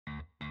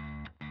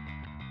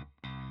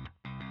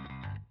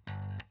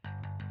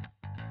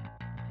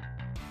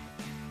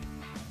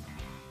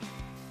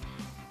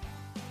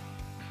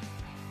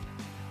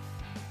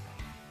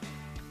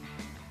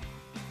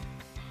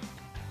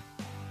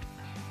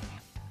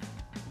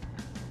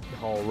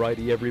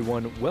Alrighty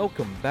everyone,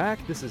 welcome back.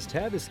 This is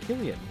Tavis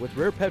Killian with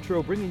Rare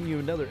Petro bringing you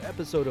another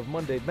episode of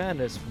Monday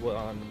Madness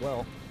on,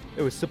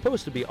 it was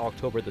supposed to be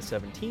October the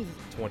 17th,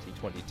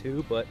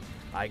 2022, but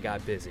I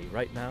got busy.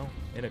 Right now,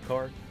 in a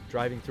car,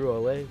 driving through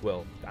LA.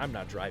 Well, I'm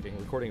not driving,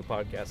 recording a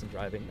podcast and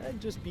driving. I'd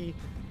just be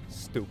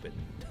stupid.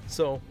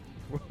 So,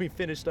 we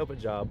finished up a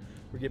job,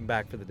 we're getting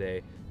back for the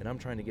day, and I'm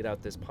trying to get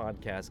out this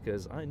podcast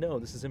because I know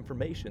this is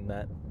information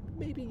that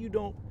maybe you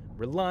don't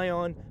rely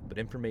on, but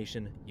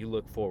information you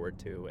look forward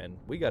to, and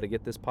we got to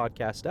get this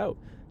podcast out.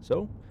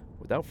 So,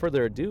 without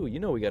further ado,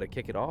 we got to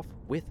kick it off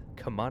with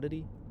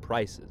commodity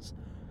prices.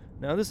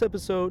 Now, this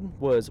episode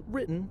was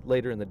written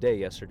later in the day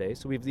yesterday,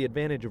 so we have the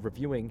advantage of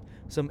reviewing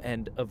some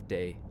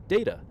end-of-day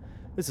data.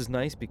 This is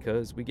nice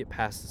because we get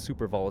past the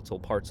super volatile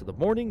parts of the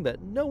morning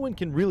that no one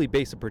can really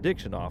base a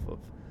prediction off of.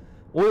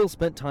 Oil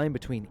spent time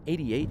between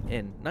 $88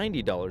 and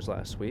 $90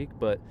 last week,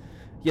 but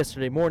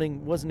yesterday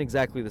morning wasn't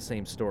exactly the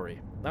same story.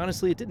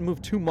 Honestly, it didn't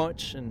move too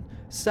much and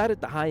sat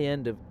at the high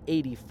end of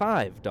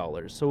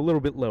 $85, so a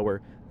little bit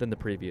lower than the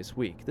previous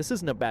week. This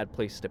isn't a bad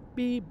place to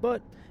be,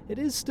 but it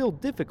is still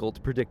difficult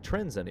to predict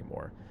trends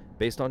anymore.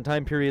 Based on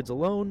time periods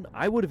alone,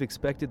 I would have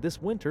expected this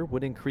winter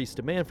would increase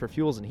demand for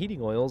fuels and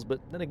heating oils,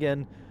 but then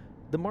again,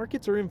 the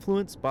markets are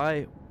influenced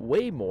by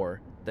way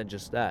more than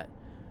just that.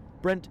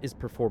 Brent is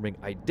performing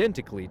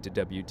identically to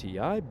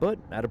WTI, but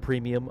at a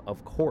premium,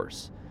 of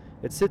course.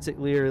 It sits at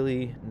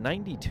nearly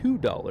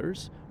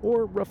 $92,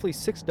 or roughly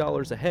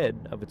 $6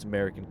 ahead of its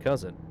American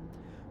cousin.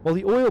 While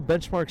the oil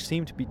benchmarks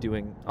seem to be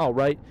doing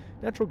alright,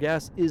 natural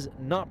gas is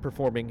not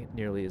performing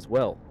nearly as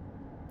well.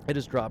 It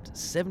has dropped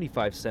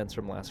 75 cents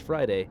from last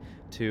Friday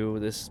to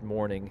this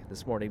morning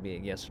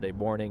being yesterday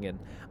morning, and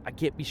I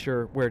can't be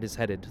sure where it is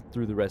headed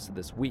through the rest of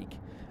this week.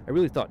 I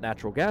really thought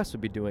natural gas would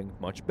be doing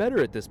much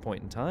better at this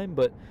point in time,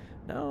 but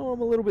now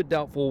I'm a little bit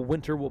doubtful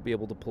winter will be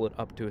able to pull it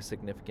up to a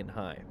significant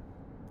high.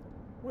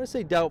 When I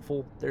say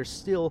doubtful, there's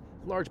still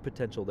large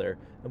potential there,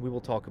 and we will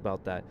talk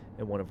about that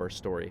in one of our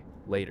story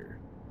later.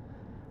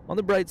 On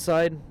the bright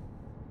side,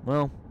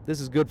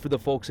 this is good for the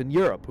folks in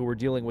Europe who are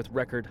dealing with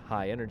record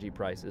high energy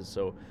prices,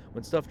 so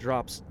when stuff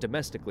drops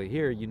domestically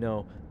here,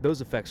 those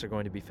effects are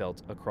going to be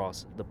felt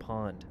across the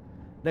pond.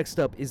 Next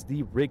up is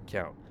the rig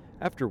count.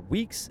 After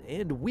weeks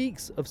and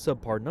weeks of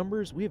subpar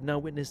numbers, we have now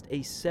witnessed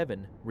a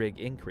 7 rig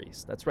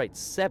increase. That's right,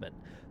 7.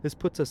 This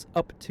puts us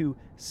up to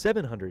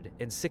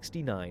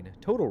 769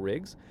 total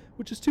rigs,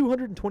 which is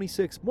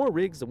 226 more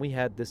rigs than we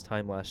had this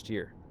time last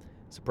year.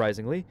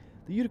 Surprisingly,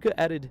 the Utica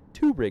added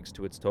 2 rigs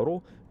to its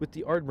total, with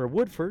the Ardmore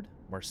Woodford,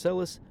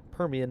 Marcellus,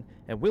 Permian,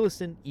 and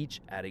Williston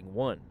each adding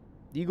 1.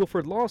 The Eagle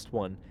Ford lost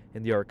 1,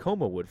 and the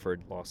Arkoma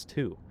Woodford lost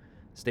 2.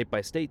 State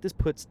by state, this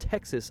puts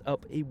Texas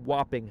up a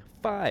whopping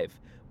 5,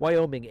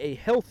 Wyoming a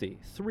healthy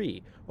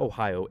 3,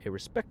 Ohio a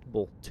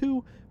respectable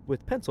 2,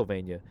 with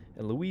Pennsylvania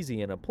and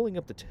Louisiana pulling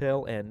up the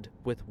tail end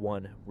with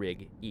 1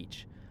 rig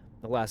each.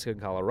 Alaska and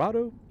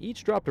Colorado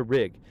each dropped a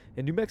rig,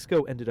 and New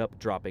Mexico ended up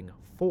dropping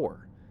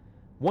 4.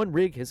 1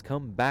 rig has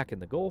come back in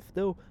the Gulf,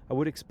 though I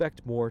would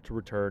expect more to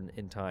return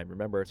in time.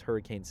 Remember, it's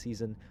hurricane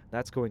season.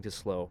 That's going to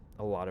slow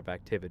a lot of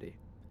activity.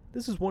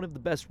 This is one of the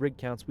best rig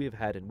counts we have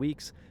had in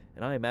weeks,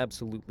 and I am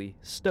absolutely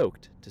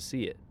stoked to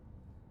see it.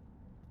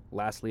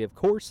 Lastly, of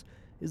course,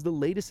 is the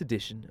latest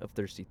edition of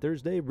Thirsty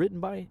Thursday, written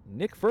by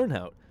Nick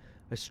Fernhout.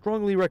 I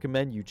strongly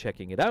recommend you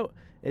checking it out,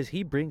 as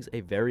he brings a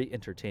very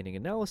entertaining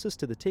analysis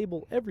to the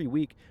table every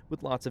week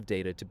with lots of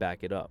data to back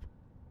it up.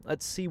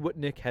 Let's see what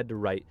Nick had to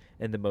write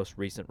in the most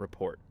recent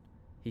report.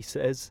 He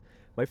says,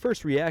 "My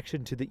first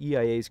reaction to the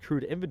EIA's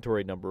crude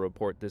inventory number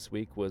report this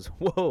week was,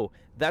 whoa,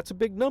 that's a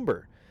big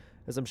number.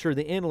 As I'm sure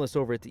the analysts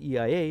over at the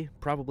EIA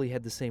probably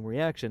had the same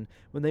reaction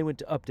when they went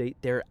to update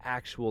their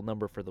actual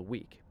number for the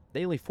week.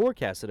 They only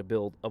forecasted a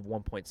build of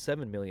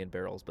 1.7 million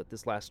barrels, but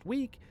this last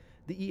week,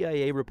 the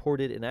EIA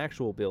reported an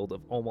actual build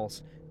of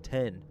almost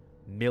 10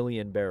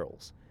 million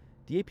barrels.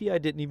 The API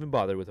didn't even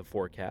bother with a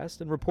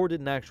forecast and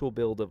reported an actual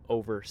build of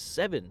over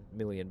 7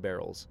 million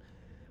barrels.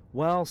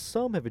 While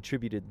some have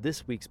attributed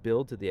this week's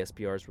build to the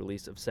SPR's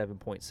release of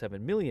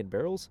 7.7 million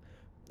barrels,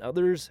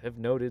 others have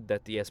noted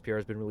that the SPR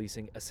has been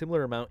releasing a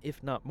similar amount,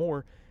 if not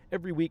more,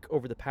 every week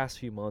over the past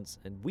few months,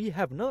 and we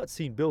have not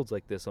seen builds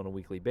like this on a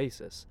weekly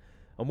basis.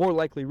 A more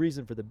likely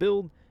reason for the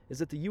build is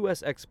that the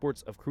U.S.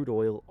 exports of crude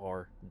oil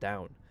are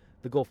down.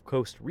 The Gulf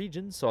Coast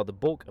region saw the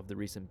bulk of the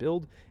recent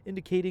build,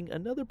 indicating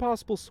another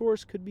possible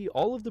source could be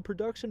all of the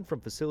production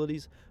from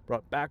facilities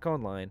brought back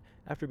online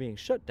after being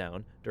shut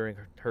down during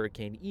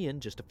Hurricane Ian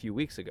just a few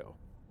weeks ago.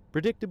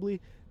 Predictably,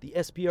 the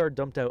SPR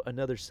dumped out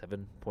another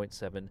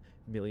 7.7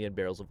 million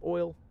barrels of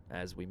oil,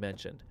 as we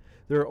mentioned.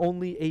 There are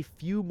only a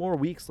few more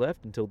weeks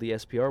left until the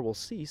SPR will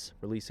cease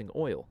releasing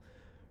oil.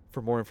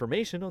 For more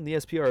information on the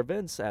SPR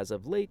events as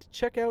of late,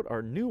 check out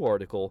our new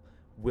article,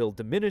 Will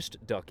Diminished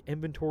DUC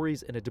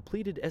Inventories in a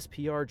Depleted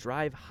SPR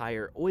Drive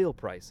Higher Oil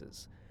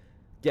Prices?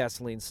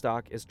 Gasoline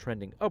stock is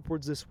trending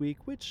upwards this week,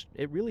 which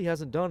it really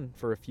hasn't done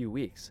for a few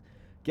weeks.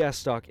 Gas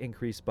stock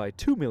increased by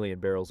 2 million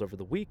barrels over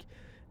the week,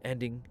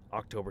 ending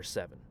October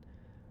 7.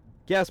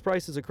 Gas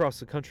prices across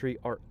the country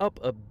are up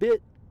a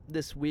bit,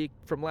 this week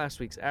from last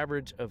week's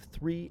average of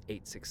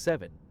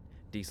 3,867.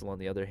 Diesel, on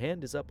the other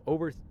hand, is up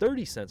over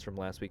 30 cents from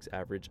last week's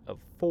average of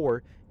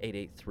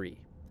 4,883.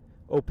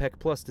 OPEC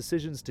Plus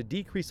decisions to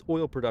decrease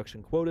oil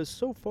production quotas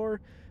so far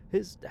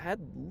has had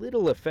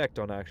little effect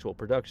on actual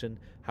production.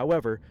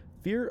 However,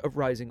 fear of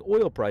rising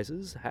oil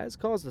prices has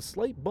caused a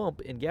slight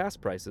bump in gas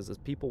prices as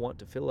people want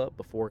to fill up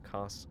before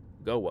costs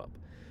go up.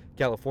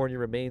 California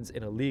remains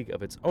in a league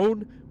of its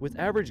own, with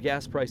average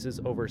gas prices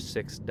over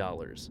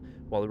 $6,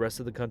 while the rest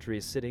of the country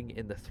is sitting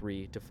in the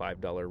 $3 to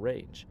 $5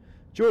 range.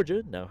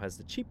 Georgia now has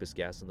the cheapest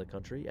gas in the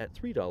country at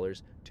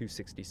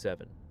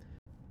 $3.267.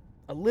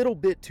 A little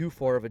bit too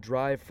far of a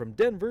drive from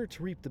Denver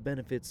to reap the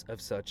benefits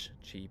of such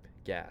cheap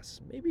gas.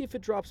 Maybe if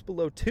it drops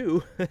below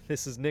 2,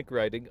 this is Nick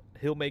writing,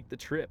 he'll make the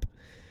trip.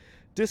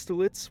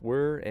 Distillates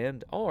were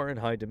and are in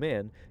high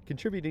demand,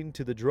 contributing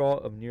to the draw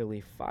of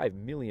nearly 5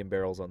 million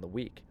barrels on the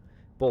week.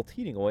 Both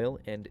heating oil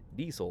and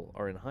diesel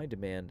are in high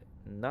demand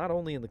not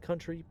only in the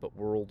country but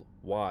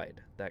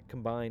worldwide. That,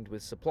 combined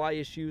with supply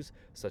issues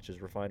such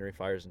as refinery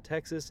fires in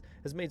Texas,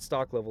 has made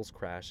stock levels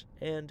crash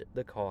and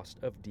the cost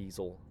of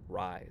diesel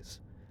rise.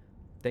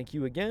 Thank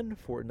you again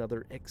for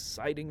another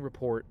exciting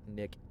report,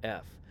 Nick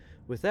F.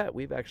 With that,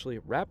 we've actually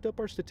wrapped up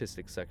our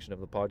statistics section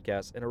of the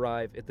podcast and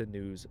arrive at the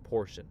news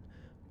portion.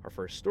 Our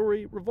first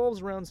story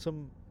revolves around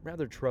some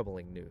rather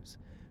troubling news.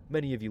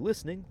 Many of you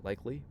listening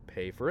likely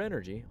pay for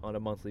energy on a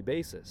monthly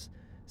basis.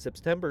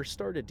 September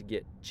started to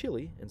get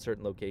chilly in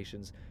certain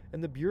locations,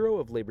 and the Bureau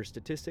of Labor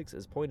Statistics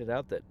has pointed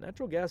out that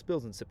natural gas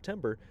bills in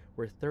September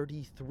were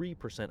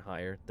 33%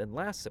 higher than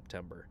last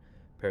September.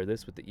 Pair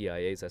this with the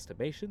EIA's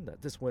estimation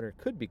that this winter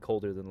could be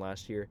colder than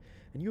last year,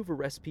 and you have a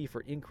recipe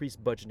for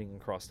increased budgeting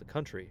across the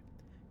country.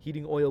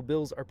 Heating oil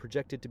bills are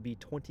projected to be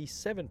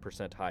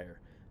 27%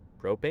 higher.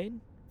 Propane,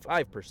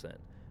 5%.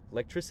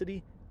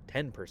 Electricity,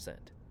 10%.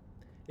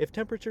 If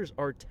temperatures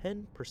are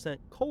 10%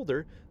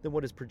 colder than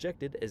what is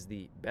projected as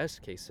the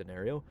best case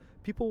scenario,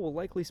 people will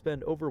likely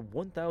spend over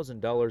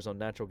 $1,000 on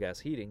natural gas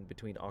heating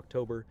between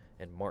October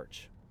and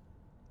March.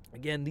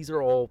 Again, these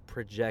are all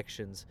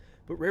projections,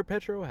 but Rare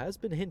Petro has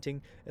been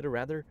hinting at a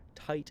rather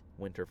tight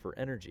winter for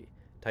energy.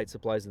 Tight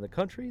supplies in the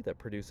country that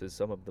produces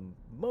some of the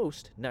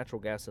most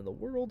natural gas in the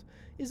world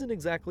isn't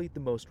exactly the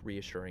most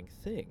reassuring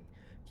thing.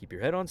 Keep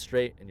your head on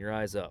straight and your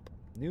eyes up.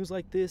 News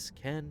like this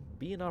can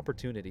be an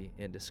opportunity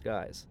in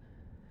disguise.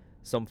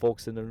 Some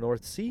folks in the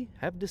North Sea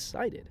have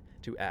decided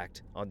to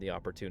act on the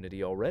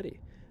opportunity already.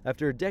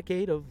 After a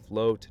decade of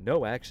low to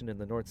no action in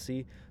the North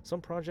Sea,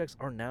 some projects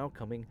are now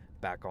coming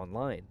back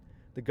online.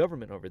 The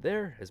government over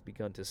there has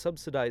begun to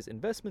subsidize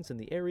investments in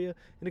the area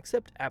and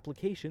accept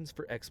applications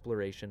for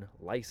exploration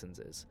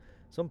licenses.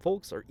 Some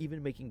folks are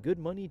even making good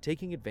money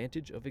taking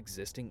advantage of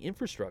existing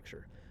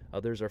infrastructure.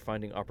 Others are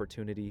finding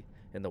opportunity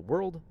in the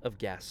world of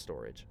gas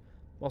storage.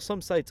 While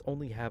some sites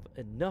only have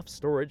enough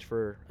storage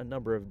for a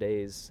number of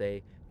days,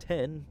 say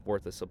 10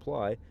 worth of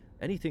supply,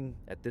 anything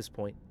at this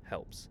point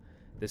helps.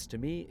 This to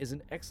me is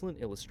an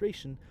excellent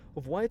illustration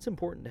of why it's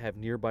important to have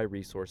nearby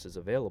resources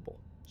available.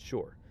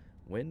 Sure,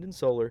 wind and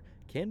solar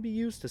can be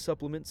used to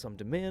supplement some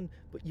demand,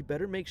 but you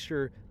better make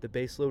sure the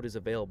baseload is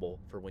available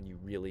for when you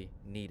really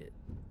need it.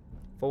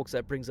 Folks,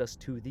 that brings us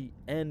to the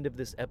end of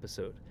this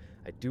episode.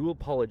 I do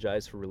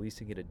apologize for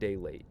releasing it a day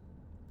late.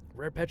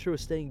 Rare Petro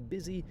is staying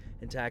busy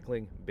and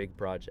tackling big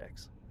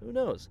projects. Who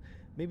knows?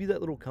 Maybe that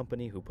little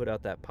company who put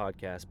out that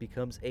podcast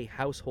becomes a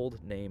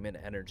household name in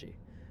energy.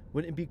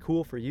 Wouldn't it be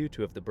cool for you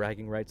to have the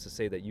bragging rights to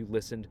say that you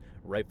listened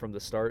right from the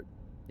start?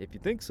 If you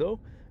think so,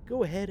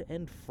 go ahead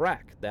and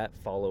frack that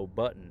follow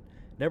button.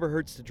 Never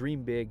hurts to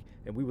dream big,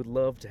 and we would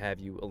love to have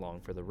you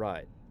along for the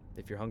ride.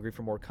 If you're hungry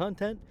for more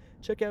content,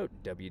 check out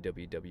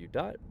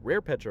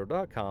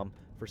www.rarepetro.com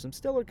for some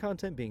stellar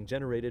content being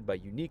generated by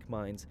unique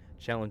minds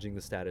challenging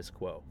the status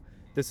quo.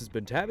 This has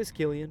been Tavis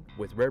Killian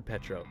with Rare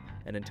Petro,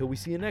 and until we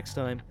see you next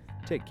time,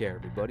 take care,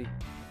 everybody.